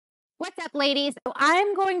What's up, ladies? So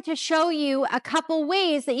I'm going to show you a couple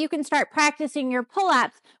ways that you can start practicing your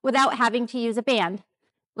pull-ups without having to use a band.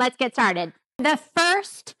 Let's get started. The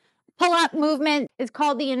first pull-up movement is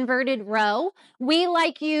called the inverted row. We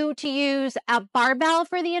like you to use a barbell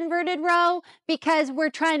for the inverted row because we're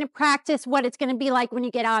trying to practice what it's going to be like when you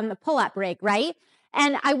get on the pull-up rig, right?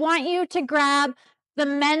 And I want you to grab the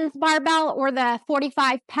men's barbell or the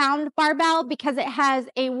 45-pound barbell because it has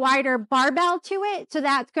a wider barbell to it. So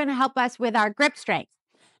that's going to help us with our grip strength.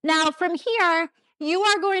 Now from here, you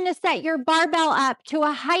are going to set your barbell up to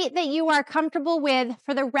a height that you are comfortable with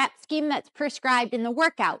for the rep scheme that's prescribed in the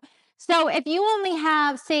workout. So if you only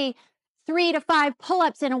have, say, 3 to 5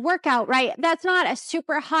 pull-ups in a workout, right? That's not a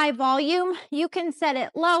super high volume. You can set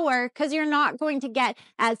it lower because you're not going to get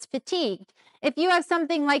as fatigued. If you have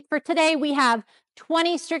something like for today, we have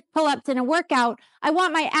 20 strict pull-ups in a workout. I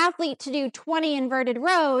want my athlete to do 20 inverted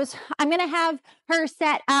rows. I'm going to have her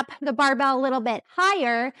set up the barbell a little bit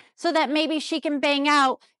higher so that maybe she can bang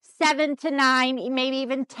out 7 to 9, maybe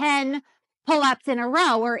even 10 pull-ups in a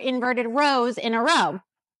row or inverted rows in a row.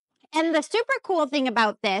 And the super cool thing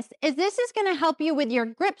about this is going to help you with your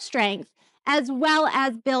grip strength as well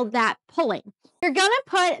as build that pulling. You're going to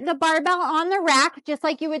put the barbell on the rack, just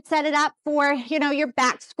like you would set it up for, your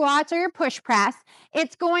back squats or your push press.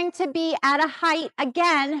 It's going to be at a height,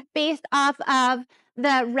 again, based off of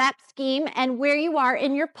the rep scheme and where you are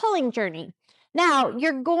in your pulling journey. Now,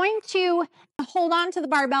 you're going to hold on to the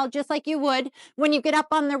barbell just like you would when you get up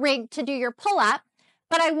on the rig to do your pull-up.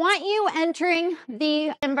 But I want you entering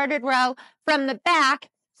the inverted row from the back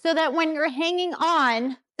so that when you're hanging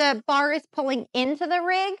on, the bar is pulling into the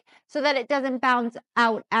rig so that it doesn't bounce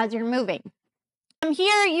out as you're moving. From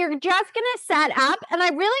here, you're just going to set up, and I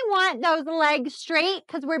really want those legs straight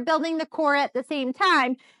because we're building the core at the same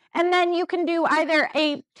time. And then you can do either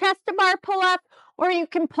a chest-to-bar pull-up or you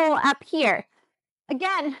can pull up here.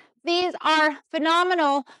 Again, these are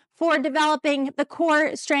phenomenal for developing the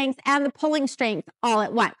core strength and the pulling strength all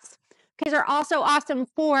at once. These are also awesome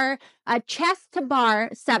for a chest to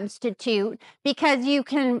bar substitute because you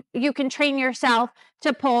can train yourself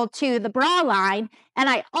to pull to the bra line. And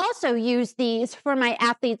I also use these for my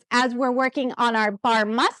athletes as we're working on our bar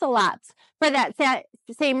muscle ups. For that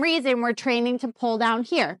same reason, we're training to pull down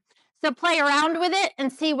here. So play around with it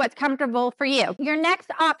and see what's comfortable for you. Your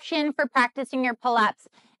next option for practicing your pull-ups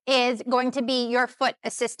is going to be your foot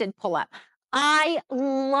assisted pull-up. I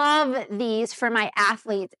love these for my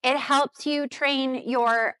athletes. It helps you train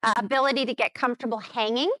your ability to get comfortable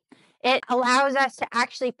hanging. It allows us to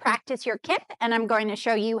actually practice your kip, and I'm going to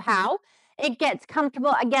show you how. It gets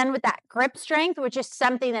comfortable, again, with that grip strength, which is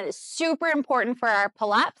something that is super important for our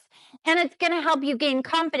pull-ups, and it's going to help you gain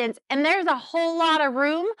confidence. And there's a whole lot of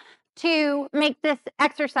room to make this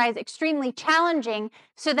exercise extremely challenging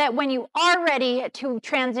so that when you are ready to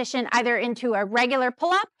transition either into a regular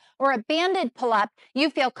pull-up or a banded pull-up, you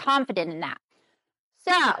feel confident in that.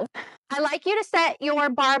 So I like you to set your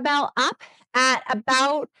barbell up at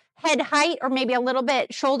about head height or maybe a little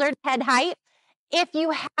bit shoulder head height. If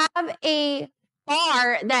you have a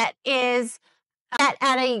bar that is at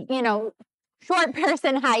a, short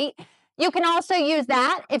person height, you can also use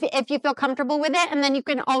that if you feel comfortable with it. And then you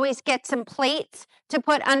can always get some plates to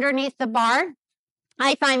put underneath the bar.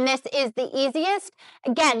 I find this is the easiest.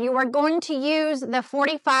 Again, you are going to use the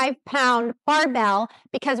 45-pound barbell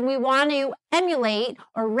because we want to emulate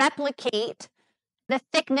or replicate the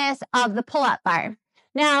thickness of the pull-up bar.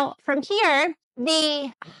 Now, from here,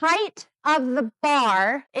 the height of the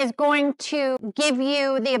bar is going to give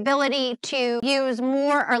you the ability to use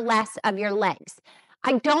more or less of your legs.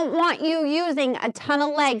 I don't want you using a ton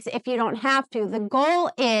of legs if you don't have to. The goal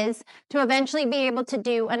is to eventually be able to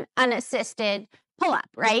do an unassisted pull-up,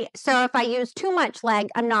 right? So if I use too much leg,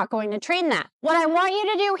 I'm not going to train that. What I want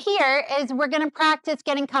you to do here is we're going to practice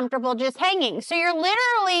getting comfortable just hanging. So you're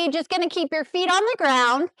literally just going to keep your feet on the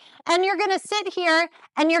ground and you're going to sit here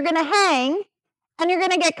and you're going to hang and you're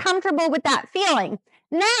going to get comfortable with that feeling.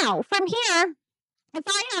 Now, from here, if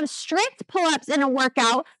I have strict pull-ups in a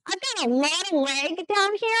workout, I've got a lot of leg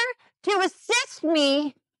down here to assist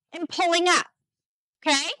me in pulling up,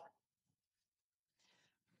 okay?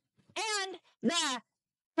 And the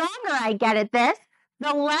stronger I get at this,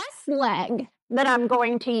 the less leg that I'm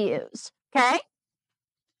going to use, okay?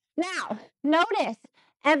 Now, notice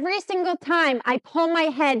every single time I pull my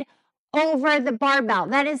head over the barbell.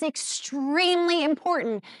 That is extremely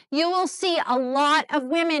important. You will see a lot of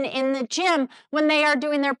women in the gym when they are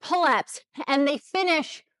doing their pull-ups and they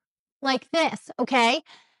finish like this, okay?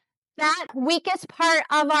 That weakest part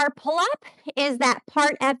of our pull-up is that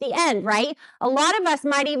part at the end, right? A lot of us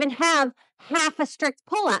might even have half a strict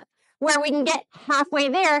pull-up. where we can get halfway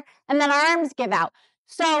there and then our arms give out.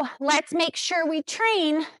 So let's make sure we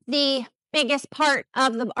train the biggest part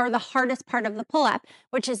of the hardest part of the pull-up,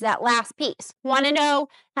 which is that last piece. Want to know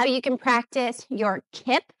how you can practice your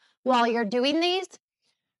kip while you're doing these?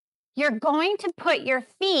 You're going to put your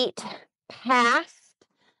feet past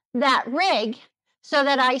that rig so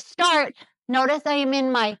that I start, notice I am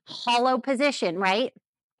in my hollow position, right?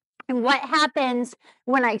 And what happens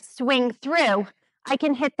when I swing through? I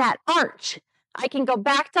can hit that arch. I can go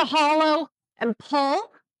back to hollow and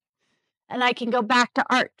pull, and I can go back to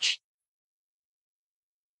arch.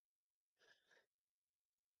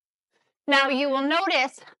 Now you will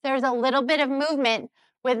notice there's a little bit of movement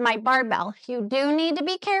with my barbell. You do need to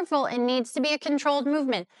be careful. It needs to be a controlled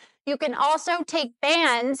movement. You can also take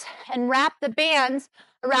bands and wrap the bands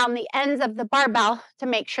around the ends of the barbell to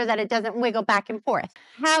make sure that it doesn't wiggle back and forth.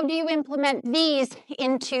 How do you implement these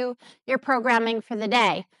into your programming for the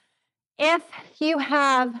day? If you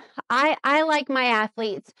have, I like my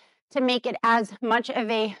athletes to make it as much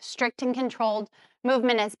of a strict and controlled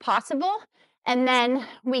movement as possible. And then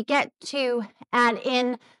we get to add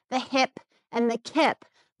in the hip and the kip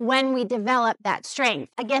when we develop that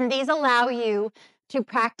strength. Again, these allow you to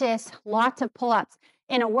practice lots of pull-ups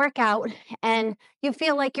in a workout, and you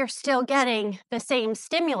feel like you're still getting the same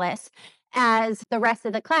stimulus as the rest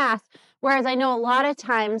of the class. Whereas I know a lot of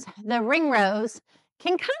times the ring rows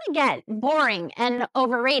can kind of get boring and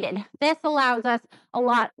overrated. This allows us a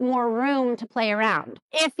lot more room to play around.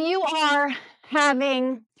 If you are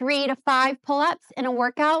having 3 to 5 pull-ups in a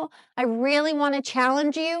workout, I really want to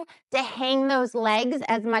challenge you to hang those legs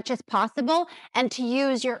as much as possible and to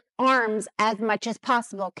use your arms as much as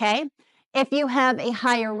possible, okay? If you have a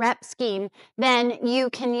higher rep scheme, then you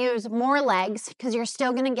can use more legs because you're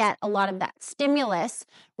still going to get a lot of that stimulus,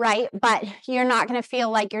 right? But you're not going to feel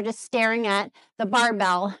like you're just staring at the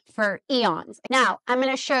barbell for eons. Now, I'm going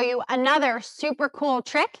to show you another super cool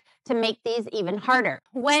trick to make these even harder.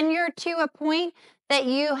 When you're to a point that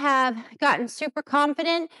you have gotten super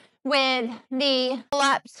confident with the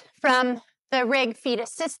pull-ups from the rig feet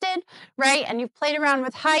assisted, right? And you've played around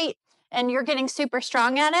with height and you're getting super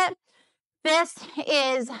strong at it. This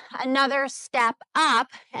is another step up,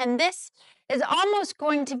 and this is almost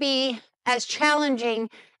going to be as challenging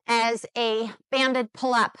as a banded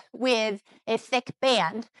pull-up with a thick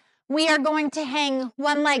band. We are going to hang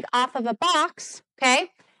one leg off of a box, okay?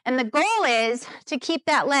 And the goal is to keep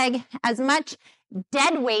that leg as much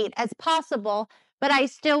dead weight as possible, but I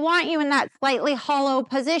still want you in that slightly hollow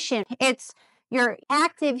position. You're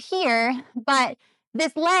active here, but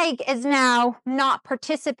this leg is now not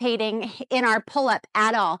participating in our pull-up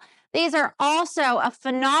at all. These are also a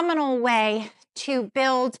phenomenal way to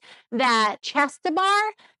build that chest to bar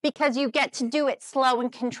because you get to do it slow and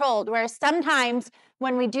controlled. Whereas sometimes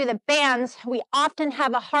when we do the bands, we often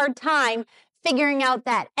have a hard time figuring out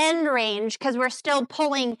that end range because we're still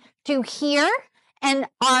pulling to here, and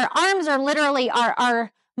our arms are literally,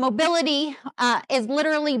 our mobility is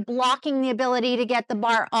literally blocking the ability to get the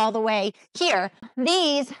bar all the way here.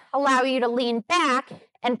 These allow you to lean back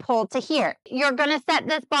and pull to here. You're going to set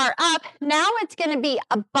this bar up. Now it's going to be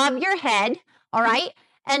above your head, all right?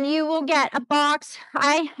 And you will get a box.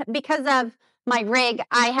 Because of my rig,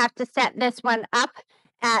 I have to set this one up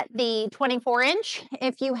at the 24-inch.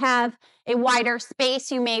 If you have a wider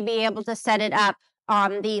space, you may be able to set it up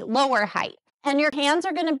on the lower height. And your hands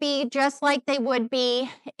are going to be just like they would be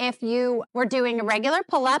if you were doing a regular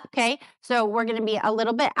pull-up, okay? So we're going to be a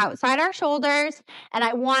little bit outside our shoulders, and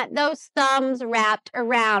I want those thumbs wrapped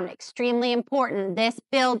around. Extremely important. This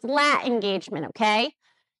builds lat engagement, okay?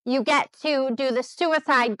 You get to do the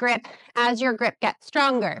suicide grip as your grip gets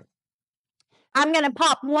stronger. I'm going to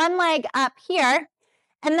pop one leg up here,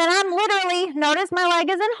 and then I'm literally, notice my leg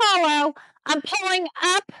isn't hollow, I'm pulling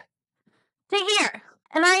up to here.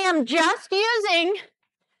 And I am just using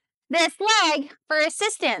this leg for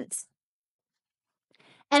assistance.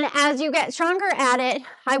 And as you get stronger at it,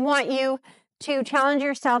 I want you to challenge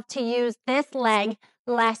yourself to use this leg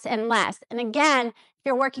less and less. And again, if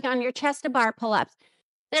you're working on your chest to bar pull-ups,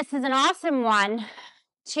 this is an awesome one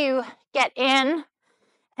to get in.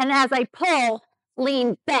 And as I pull,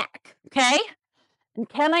 lean back, okay? And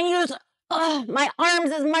can I use my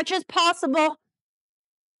arms as much as possible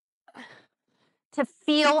to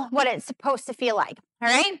feel what it's supposed to feel like, all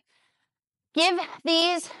right? Give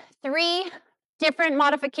these 3 different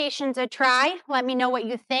modifications a try. Let me know what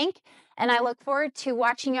you think, and I look forward to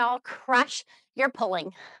watching y'all crush your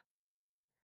pulling.